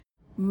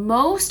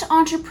Most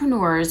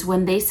entrepreneurs,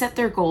 when they set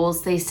their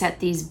goals, they set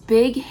these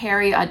big,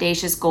 hairy,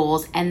 audacious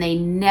goals and they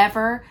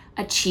never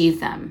achieve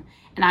them.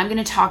 And I'm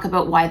going to talk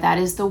about why that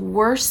is the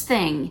worst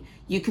thing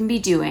you can be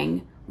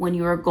doing when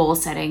you are goal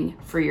setting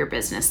for your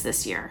business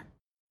this year.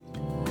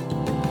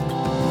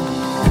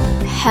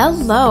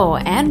 Hello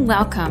and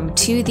welcome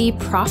to the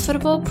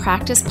Profitable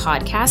Practice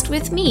Podcast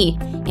with me,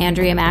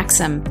 Andrea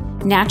Maxim,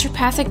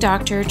 naturopathic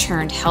doctor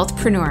turned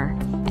healthpreneur.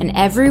 And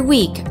every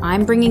week,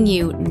 I'm bringing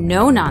you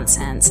no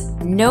nonsense,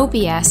 no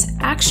BS,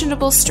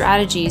 actionable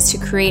strategies to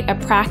create a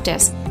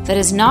practice that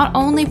is not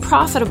only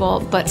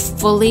profitable, but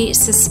fully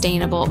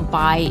sustainable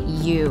by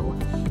you.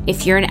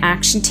 If you're an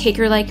action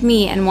taker like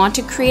me and want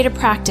to create a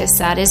practice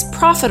that is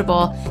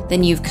profitable,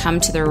 then you've come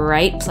to the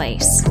right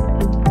place.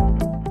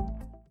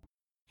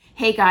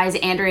 Hey guys,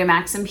 Andrea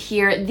Maxim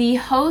here, the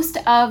host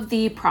of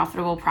the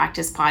Profitable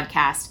Practice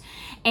Podcast.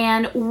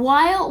 And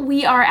while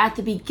we are at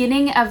the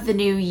beginning of the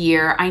new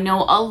year, I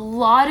know a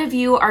lot of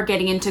you are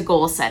getting into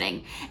goal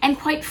setting. And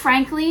quite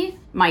frankly,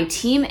 my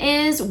team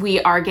is. We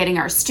are getting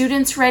our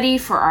students ready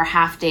for our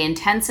half-day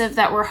intensive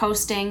that we're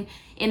hosting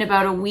in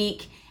about a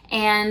week.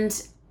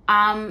 And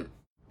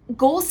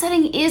goal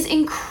setting is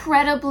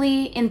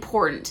incredibly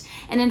important.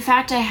 And in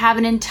fact, I have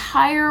an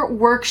entire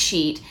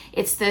worksheet.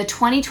 It's the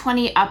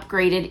 2020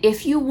 upgraded,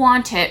 if you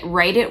want it,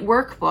 write it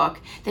workbook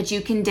that you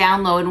can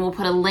download, and we'll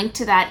put a link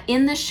to that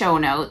in the show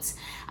notes.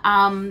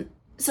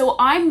 So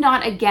I'm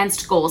not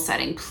against goal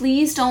setting.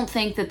 Please don't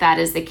think that that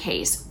is the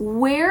case.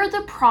 Where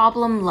the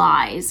problem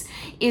lies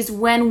is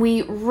when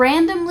we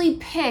randomly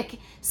pick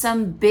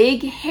some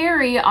big,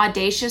 hairy,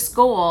 audacious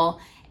goal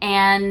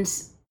and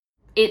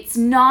it's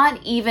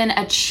not even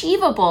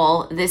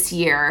achievable this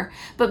year,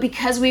 but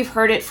because we've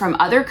heard it from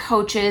other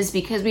coaches,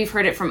 because we've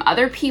heard it from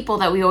other people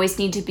that we always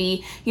need to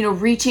be,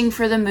 reaching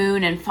for the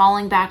moon and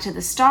falling back to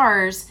the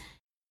stars,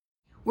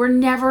 we're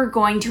never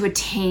going to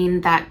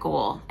attain that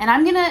goal. And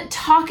I'm going to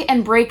talk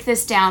and break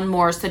this down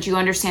more so that you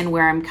understand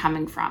where I'm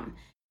coming from.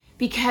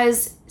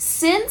 Because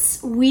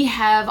since we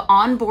have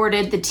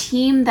onboarded the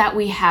team that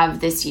we have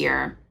this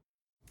year,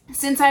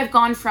 since I've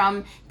gone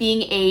from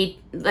being a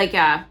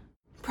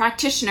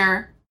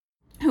practitioner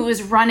who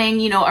is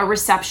running, a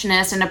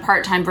receptionist and a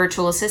part-time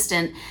virtual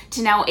assistant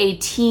to now a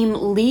team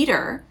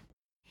leader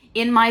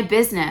in my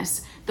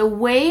business, the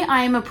way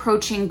I am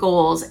approaching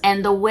goals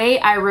and the way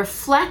I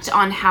reflect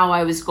on how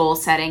I was goal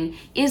setting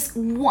is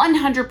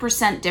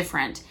 100%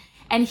 different.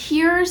 And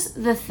here's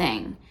the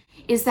thing,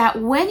 is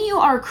that when you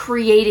are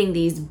creating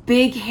these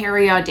big,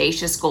 hairy,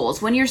 audacious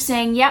goals, when you're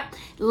saying, yep,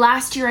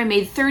 last year I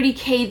made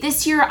 30K,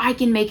 this year I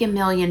can make $1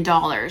 million,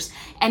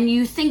 and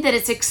you think that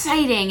it's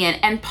exciting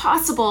and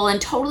possible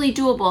and totally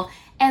doable,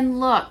 and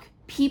look,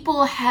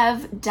 people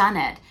have done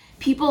it.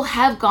 People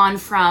have gone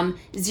from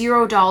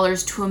 $0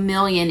 to $1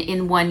 million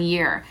in 1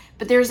 year.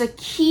 But there's a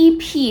key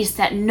piece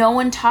that no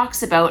one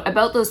talks about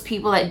those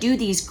people that do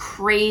these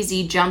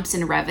crazy jumps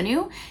in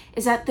revenue,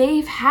 is that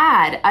they've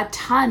had a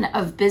ton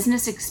of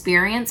business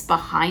experience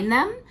behind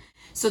them,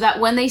 so that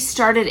when they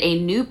started a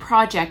new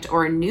project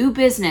or a new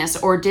business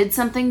or did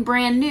something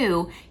brand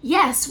new,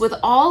 yes, with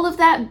all of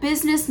that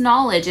business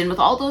knowledge and with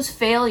all those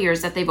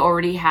failures that they've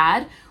already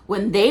had,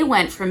 when they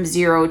went from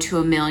 0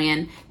 to $1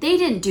 million, they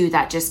didn't do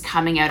that just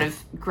coming out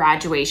of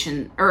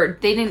graduation, or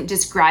they didn't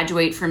just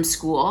graduate from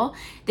school.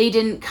 They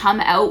didn't come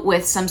out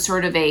with some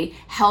sort of a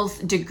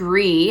health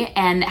degree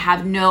and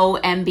have no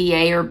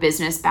MBA or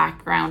business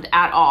background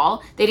at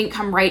all. They didn't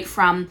come right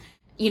from,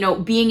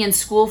 being in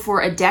school for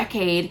a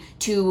decade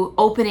to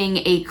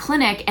opening a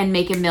clinic and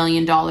make $1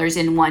 million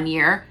in 1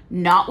 year,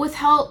 not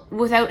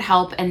without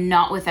help and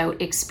not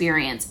without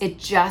experience. It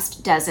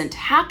just doesn't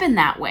happen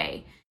that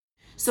way.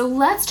 So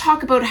let's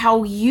talk about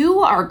how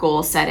you are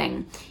goal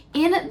setting.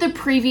 In the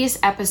previous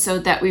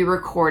episode that we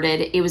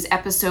recorded, it was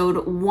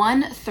episode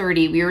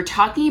 130, we were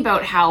talking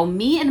about how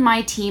me and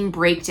my team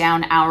break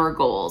down our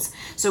goals.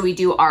 So we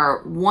do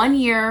our 1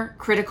 year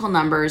critical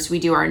numbers, we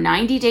do our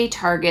 90-day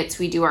targets,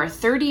 we do our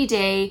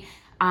 30-day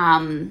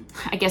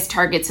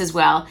targets as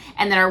well,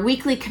 and then our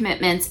weekly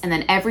commitments, and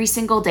then every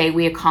single day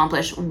we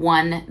accomplish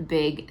one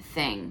big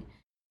thing.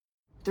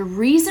 The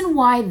reason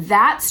why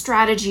that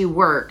strategy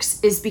works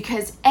is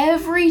because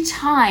every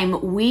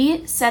time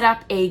we set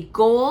up a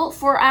goal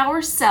for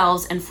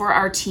ourselves and for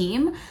our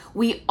team,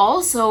 we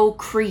also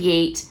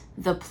create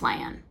the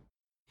plan.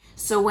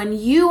 So when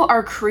you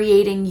are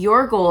creating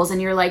your goals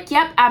and you're like,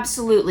 yep,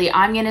 absolutely,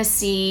 I'm going to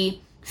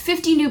see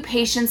 50 new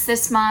patients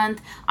this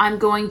month, I'm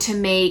going to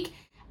make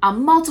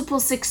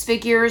multiple six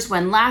figures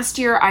when last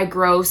year I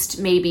grossed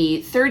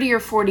maybe 30 or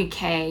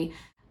 40K,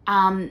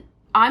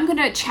 I'm going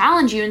to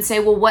challenge you and say,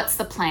 well, what's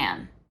the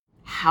plan?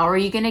 How are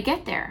you going to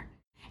get there?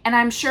 And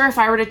I'm sure if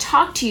I were to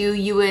talk to you,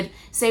 you would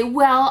say,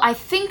 well, I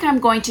think I'm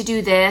going to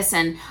do this,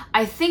 and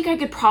I think I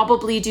could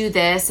probably do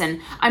this,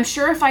 and I'm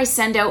sure if I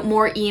send out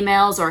more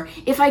emails or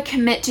if I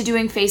commit to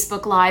doing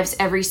Facebook Lives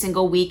every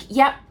single week,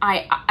 yep,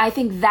 I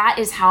think that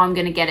is how I'm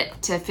going to get it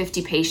to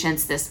 50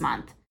 patients this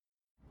month.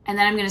 And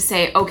then I'm going to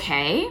say,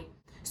 okay,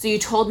 so you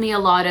told me a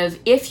lot of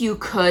if you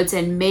coulds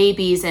and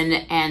maybes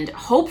and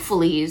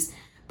hopefullys,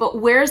 but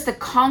where's the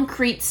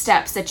concrete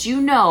steps that you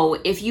know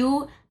if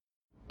you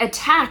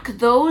attack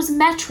those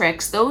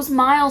metrics, those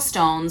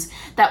milestones,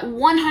 that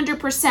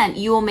 100%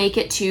 you will make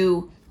it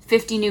to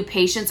 50 new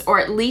patients, or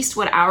at least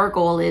what our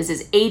goal is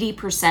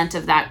 80%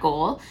 of that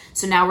goal.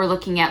 So now we're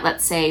looking at,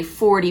 let's say,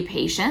 40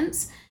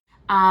 patients.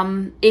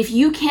 If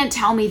you can't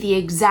tell me the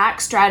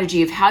exact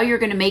strategy of how you're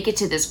going to make it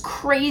to this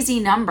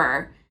crazy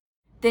number,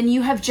 then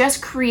you have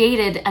just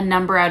created a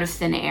number out of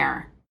thin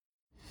air.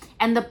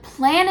 And the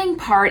planning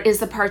part is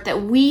the part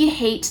that we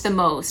hate the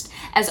most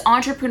as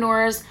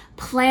entrepreneurs.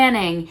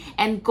 Planning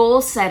and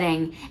goal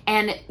setting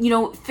and,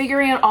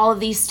 figuring out all of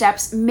these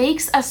steps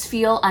makes us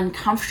feel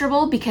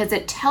uncomfortable because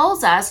it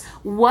tells us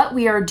what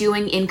we are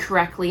doing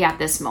incorrectly at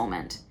this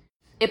moment.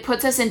 It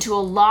puts us into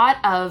a lot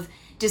of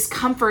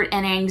discomfort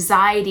and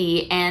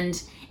anxiety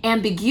and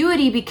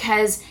ambiguity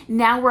because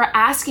now we're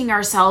asking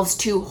ourselves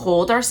to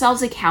hold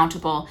ourselves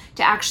accountable,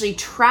 to actually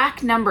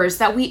track numbers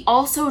that we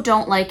also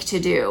don't like to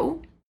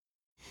do,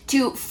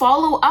 to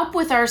follow up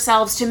with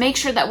ourselves to make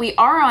sure that we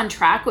are on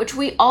track, which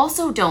we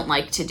also don't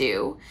like to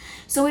do.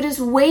 So it is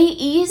way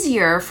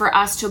easier for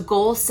us to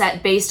goal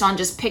set based on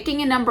just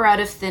picking a number out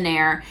of thin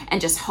air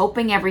and just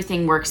hoping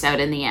everything works out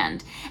in the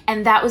end.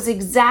 And that was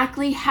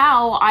exactly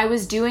how I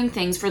was doing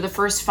things for the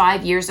first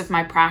 5 years of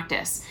my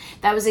practice.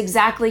 That was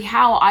exactly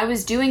how I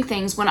was doing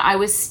things when I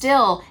was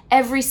still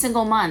every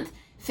single month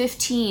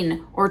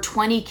 15 or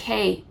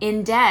 20K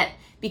in debt,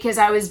 because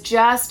I was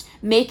just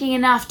making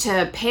enough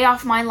to pay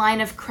off my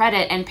line of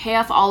credit and pay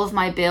off all of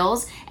my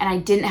bills, and I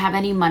didn't have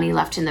any money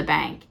left in the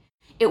bank.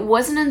 It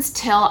wasn't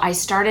until I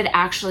started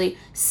actually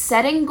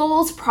setting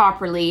goals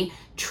properly,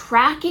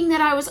 tracking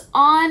that I was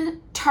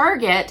on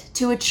target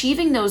to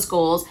achieving those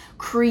goals,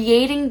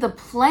 creating the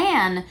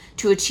plan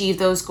to achieve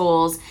those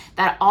goals,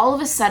 that all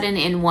of a sudden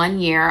in 1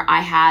 year,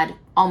 I had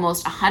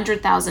almost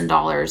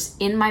 $100,000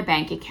 in my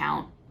bank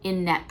account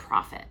in net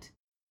profit.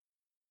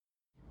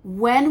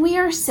 When we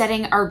are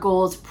setting our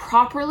goals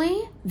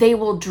properly, they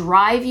will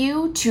drive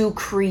you to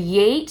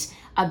create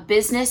a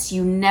business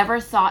you never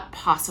thought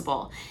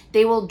possible.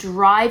 They will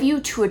drive you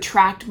to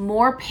attract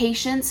more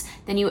patients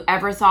than you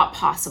ever thought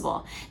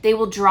possible. They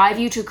will drive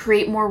you to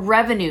create more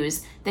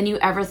revenues than you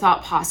ever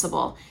thought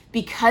possible,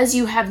 because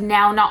you have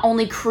now not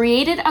only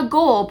created a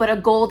goal, but a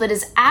goal that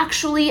is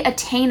actually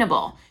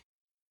attainable.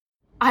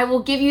 I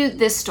will give you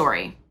this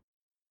story.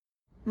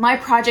 My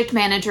project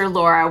manager,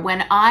 Laura,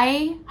 when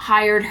I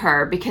hired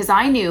her, because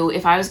I knew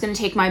if I was going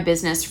to take my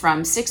business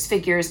from 6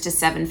 figures to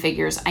 7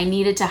 figures, I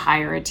needed to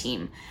hire a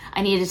team.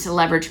 I needed to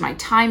leverage my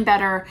time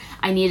better.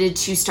 I needed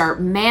to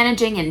start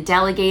managing and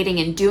delegating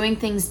and doing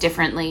things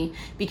differently,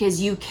 because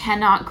you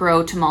cannot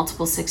grow to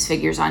multiple 6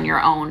 figures on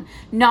your own,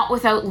 not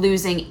without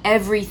losing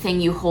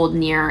everything you hold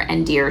near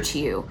and dear to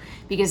you.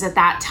 Because at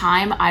that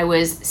time, I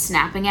was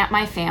snapping at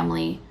my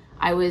family.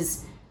 I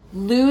was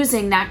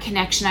losing that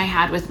connection I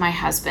had with my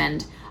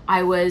husband.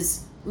 I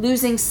was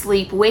losing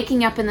sleep,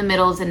 waking up in the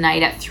middle of the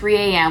night at 3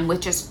 a.m.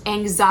 with just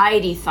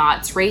anxiety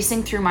thoughts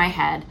racing through my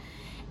head,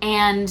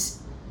 and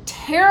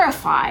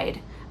terrified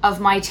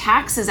of my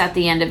taxes at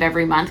the end of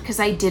every month because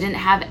I didn't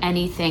have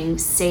anything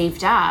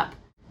saved up,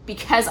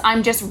 because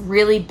I'm just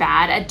really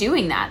bad at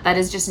doing that. That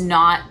is just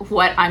not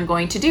what I'm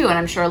going to do. And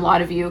I'm sure a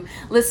lot of you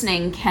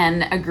listening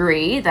can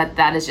agree that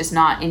that is just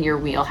not in your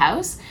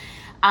wheelhouse.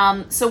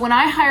 So when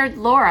I hired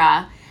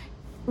Laura,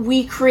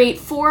 we create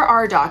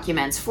 4R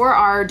documents.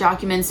 4R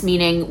documents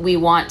meaning we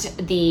want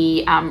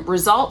the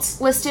results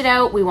listed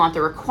out, we want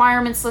the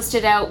requirements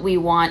listed out, we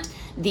want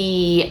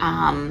the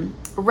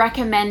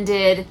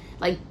recommended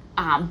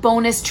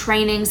bonus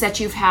trainings that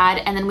you've had,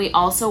 and then we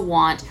also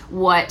want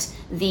what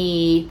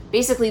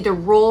basically the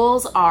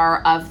roles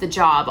are of the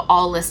job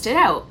all listed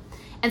out.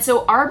 And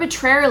so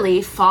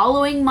arbitrarily,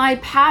 following my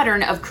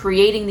pattern of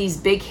creating these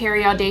big,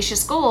 hairy,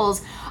 audacious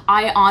goals,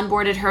 I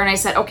onboarded her and I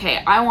said,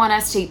 okay, I want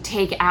us to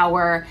take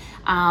our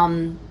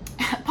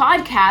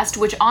podcast,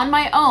 which on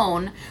my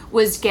own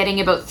was getting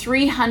about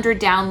 300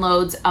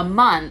 downloads a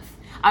month.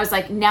 I was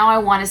like, now I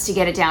want us to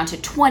get it down to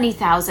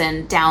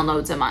 20,000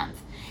 downloads a month.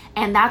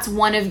 And that's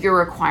one of your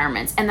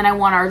requirements. And then I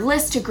want our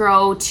list to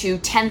grow to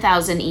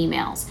 10,000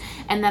 emails.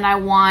 And then I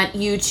want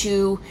you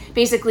to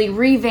basically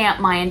revamp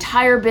my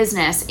entire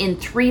business in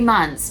 3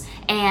 months.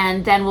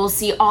 And then we'll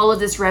see all of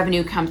this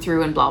revenue come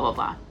through and blah, blah,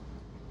 blah.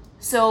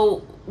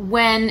 So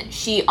when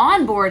she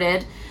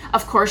onboarded,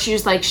 of course, she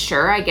was like,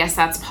 sure, I guess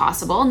that's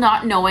possible,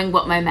 not knowing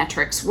what my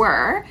metrics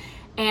were.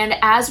 And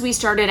as we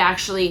started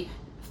actually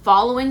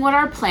following what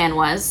our plan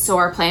was, so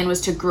our plan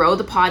was to grow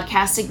the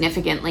podcast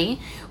significantly,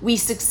 we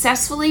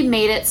successfully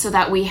made it so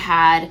that we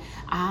had,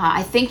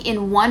 I think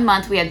in 1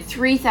 month, we had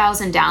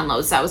 3,000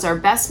 downloads. That was our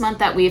best month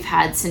that we've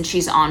had since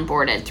she's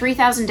onboarded.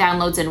 3,000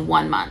 downloads in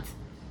 1 month.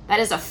 That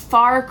is a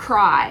far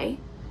cry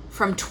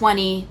from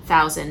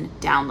 20,000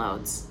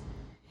 downloads.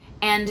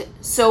 And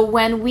so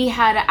when we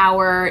had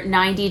our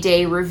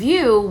 90-day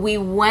review, we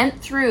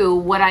went through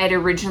what I had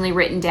originally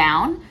written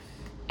down.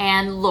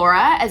 And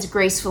Laura, as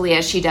gracefully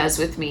as she does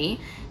with me,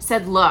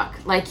 said, look,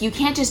 you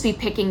can't just be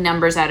picking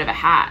numbers out of a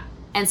hat.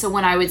 And so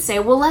when I would say,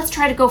 well, let's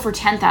try to go for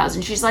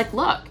 10,000, she's like,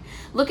 look,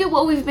 Look at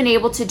what we've been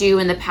able to do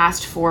in the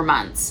past 4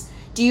 months.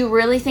 Do you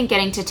really think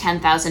getting to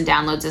 10,000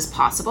 downloads is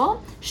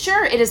possible?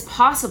 Sure, it is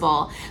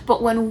possible,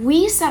 but when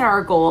we set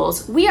our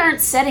goals, we aren't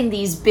setting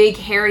these big,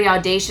 hairy,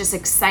 audacious,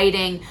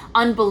 exciting,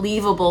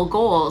 unbelievable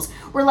goals.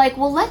 We're like,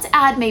 well, let's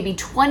add maybe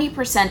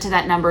 20% to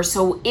that number,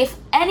 so if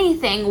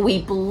anything,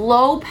 we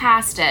blow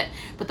past it,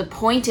 but the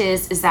point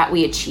is that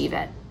we achieve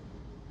it.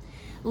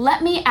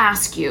 Let me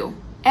ask you,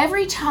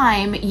 every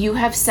time you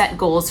have set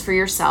goals for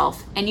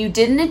yourself and you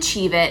didn't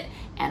achieve it,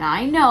 and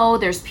I know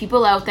there's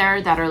people out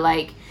there that are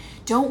like,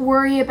 don't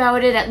worry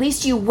about it. At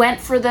least you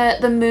went for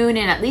the moon,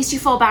 and at least you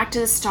fall back to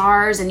the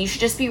stars, and you should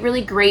just be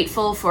really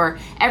grateful for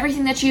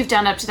everything that you've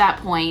done up to that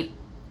point.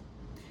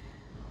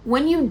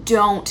 When you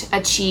don't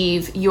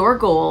achieve your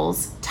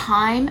goals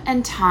time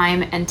and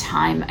time and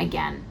time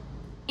again,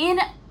 in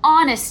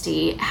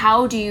honesty,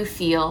 how do you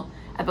feel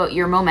about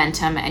your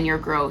momentum and your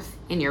growth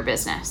in your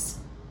business?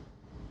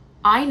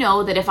 I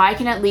know that if I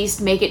can at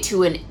least make it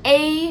to an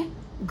A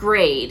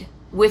grade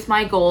with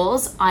my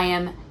goals, I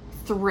am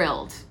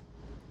thrilled.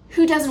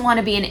 Who doesn't want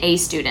to be an A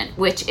student,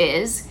 which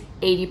is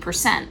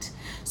 80%?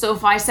 So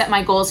if I set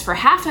my goals for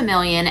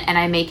 $500,000 and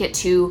I make it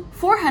to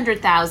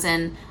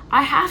 400,000,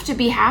 I have to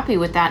be happy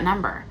with that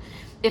number.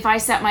 If I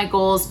set my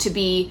goals to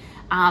be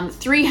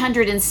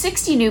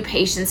 360 new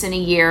patients in a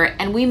year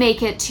and we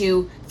make it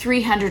to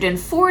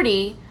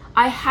 340,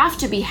 I have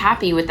to be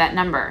happy with that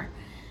number.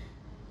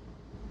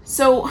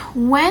 So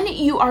when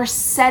you are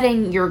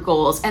setting your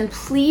goals, and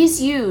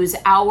please use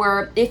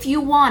our, if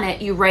you want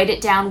it, you write it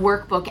down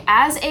workbook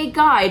as a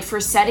guide for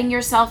setting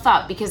yourself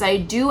up, because I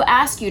do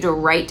ask you to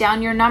write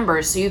down your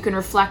numbers so you can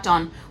reflect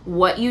on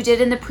what you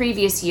did in the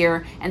previous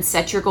year and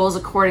set your goals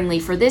accordingly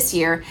for this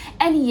year.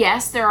 And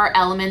yes, there are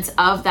elements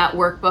of that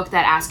workbook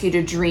that ask you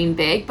to dream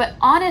big, but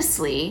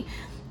honestly,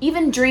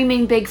 even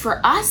dreaming big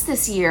for us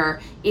this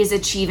year is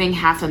achieving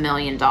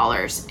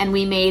 $500,000, and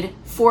we made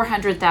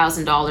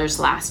 $400,000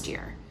 last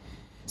year.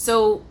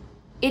 So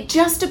it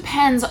just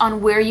depends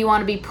on where you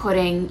want to be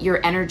putting your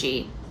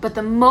energy. But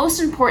the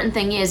most important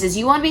thing is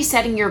you want to be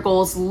setting your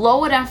goals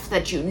low enough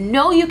that you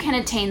know you can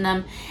attain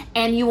them,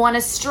 and you want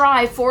to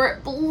strive for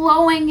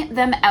blowing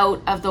them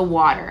out of the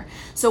water.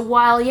 So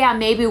while, yeah,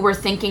 maybe we're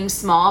thinking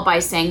small by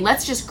saying,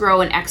 let's just grow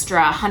an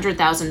extra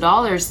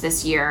 $100,000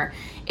 this year,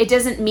 it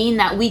doesn't mean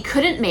that we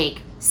couldn't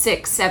make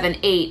 $6,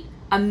 $7, $8,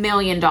 $1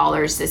 million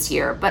this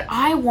year. But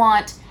I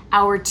want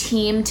our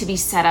team to be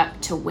set up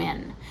to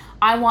win.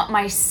 I want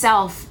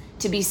myself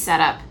to be set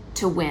up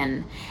to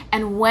win.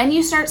 And when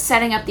you start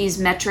setting up these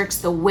metrics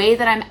the way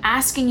that I'm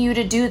asking you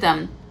to do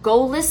them,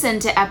 go listen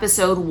to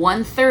episode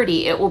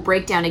 130. It will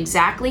break down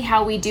exactly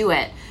how we do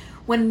it.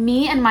 When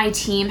me and my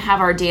team have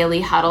our daily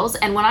huddles,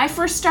 and when I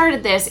first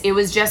started this, it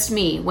was just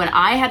me. When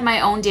I had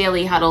my own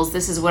daily huddles,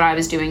 this is what I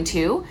was doing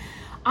too.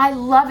 I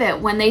love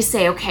it when they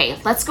say, okay,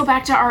 let's go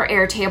back to our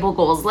Airtable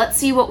goals. Let's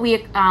see what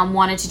we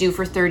wanted to do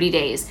for 30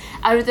 days.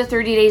 Out of the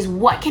 30 days,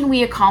 what can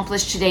we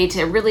accomplish today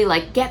to really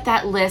get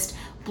that list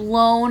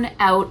blown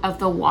out of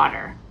the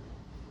water?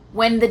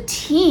 When the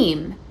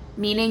team,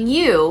 meaning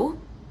you,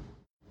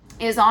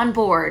 is on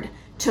board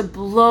to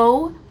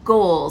blow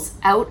goals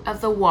out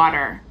of the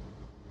water,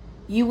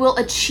 you will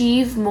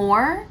achieve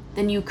more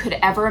than you could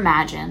ever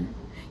imagine.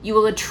 You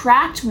will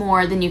attract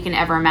more than you can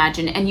ever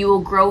imagine, and you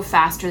will grow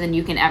faster than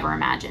you can ever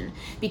imagine,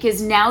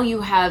 because now you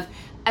have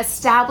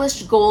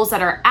established goals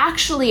that are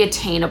actually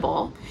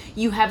attainable.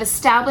 You have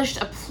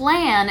established a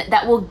plan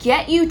that will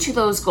get you to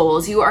those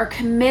goals. You are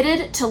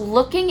committed to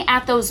looking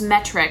at those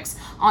metrics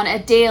on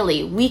a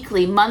daily,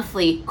 weekly,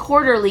 monthly,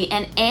 quarterly,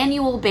 and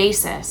annual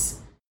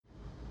basis.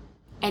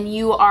 And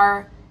you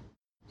are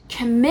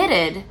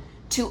committed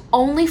to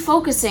only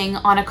focusing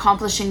on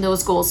accomplishing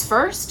those goals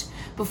first,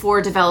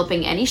 before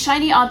developing any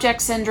shiny object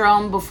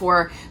syndrome,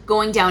 before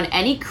going down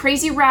any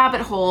crazy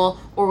rabbit hole,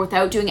 or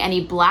without doing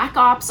any black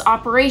ops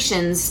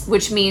operations,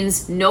 which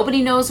means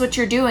nobody knows what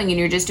you're doing and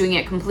you're just doing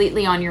it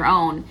completely on your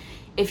own.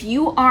 If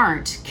you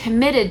aren't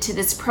committed to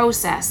this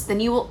process, then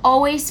you will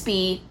always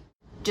be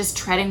just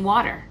treading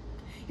water.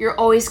 You're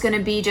always going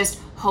to be just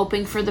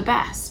hoping for the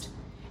best.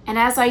 And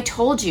as I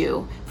told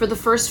you, for the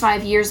first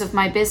 5 years of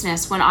my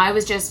business, when I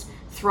was just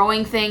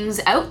throwing things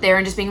out there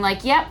and just being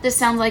like, yep, this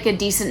sounds like a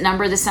decent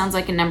number, this sounds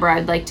like a number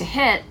I'd like to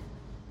hit,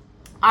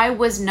 I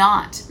was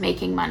not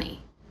making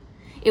money.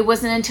 It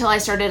wasn't until I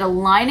started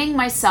aligning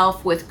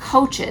myself with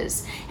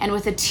coaches and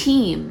with a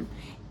team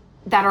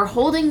that are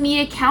holding me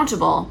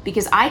accountable,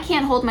 because I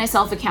can't hold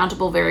myself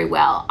accountable very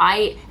well.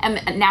 I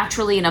am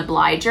naturally an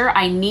obliger.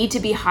 I need to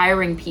be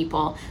hiring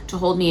people to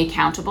hold me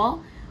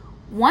accountable.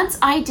 Once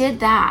I did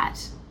that,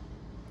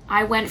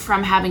 I went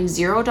from having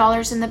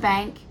 $0 in the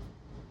bank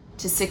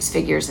to 6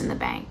 figures in the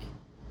bank.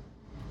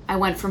 I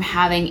went from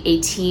having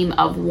a team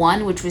of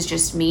 1, which was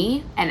just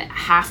me, and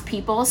half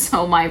people,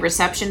 so my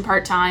reception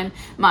part-time,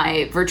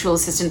 my virtual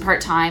assistant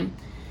part-time,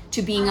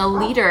 to being a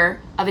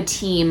leader of a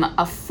team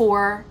of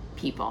 4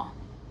 people.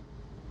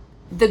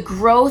 The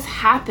growth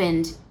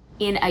happened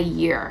in a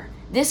year.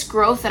 This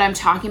growth that I'm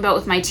talking about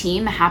with my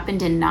team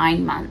happened in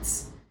 9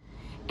 months.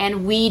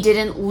 and we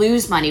didn't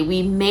lose money.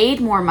 We made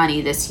more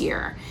money this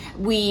year.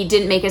 We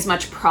didn't make as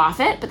much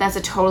profit, but that's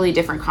a totally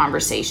different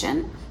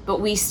conversation. But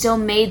we still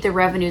made the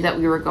revenue that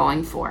we were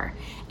going for.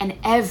 And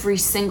every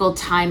single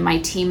time my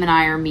team and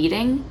I are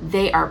meeting,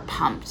 they are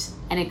pumped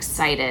and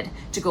excited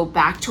to go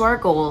back to our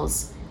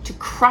goals, to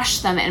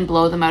crush them and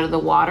blow them out of the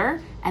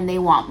water, and they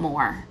want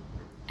more.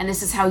 And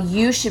this is how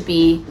you should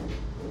be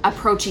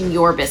approaching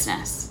your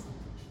business.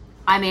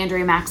 I'm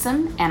Andrea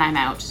Maxim, and I'm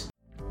out.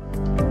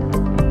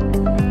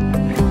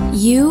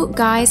 You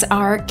guys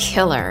are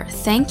killer.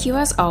 Thank you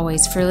as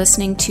always for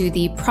listening to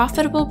the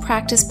Profitable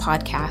Practice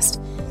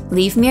Podcast.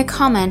 Leave me a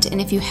comment,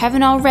 and if you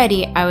haven't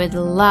already, I would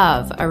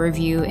love a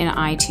review in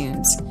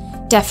iTunes.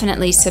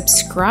 Definitely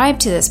subscribe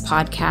to this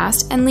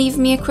podcast and leave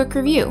me a quick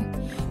review.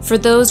 For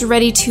those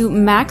ready to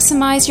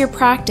maximize your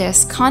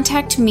practice,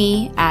 contact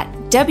me at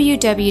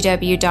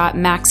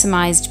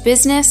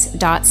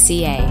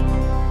www.maximizedbusiness.ca.